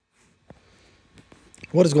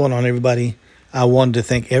What is going on, everybody? I wanted to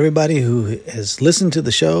thank everybody who has listened to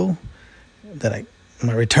the show,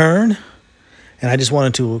 my return, and I just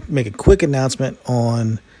wanted to make a quick announcement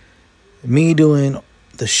on me doing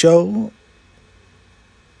the show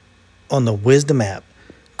on the Wisdom app.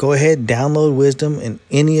 Go ahead, download Wisdom in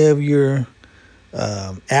any of your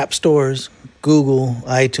app stores, Google,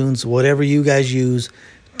 iTunes, whatever you guys use.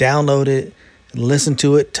 Download it and listen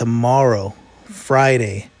to it tomorrow,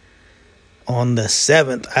 Friday. On the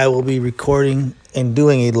 7th, I will be recording and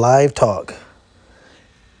doing a live talk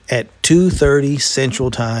at 2:30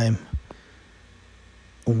 Central Time.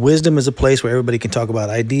 Wisdom is a place where everybody can talk about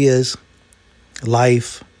ideas,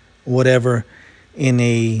 life, whatever, in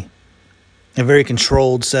a very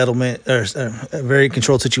controlled settlement or a very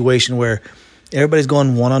controlled situation where everybody's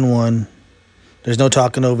going one-on-one. There's no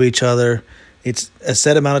talking over each other. It's a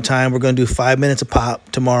set amount of time. We're going to do 5 minutes a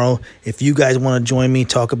pop tomorrow. If you guys want to join me,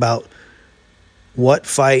 talk about what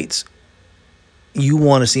fights you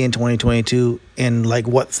want to see in 2022 and like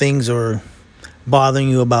what things are bothering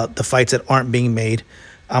you about the fights that aren't being made.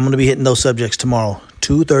 I'm going to be hitting those subjects tomorrow,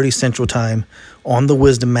 2:30 Central Time on the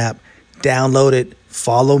Wisdom app. Download it,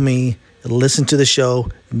 follow me, listen to the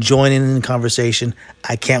show, join in the conversation.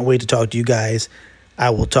 I can't wait to talk to you guys. I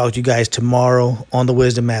will talk to you guys tomorrow on the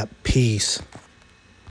Wisdom app. Peace.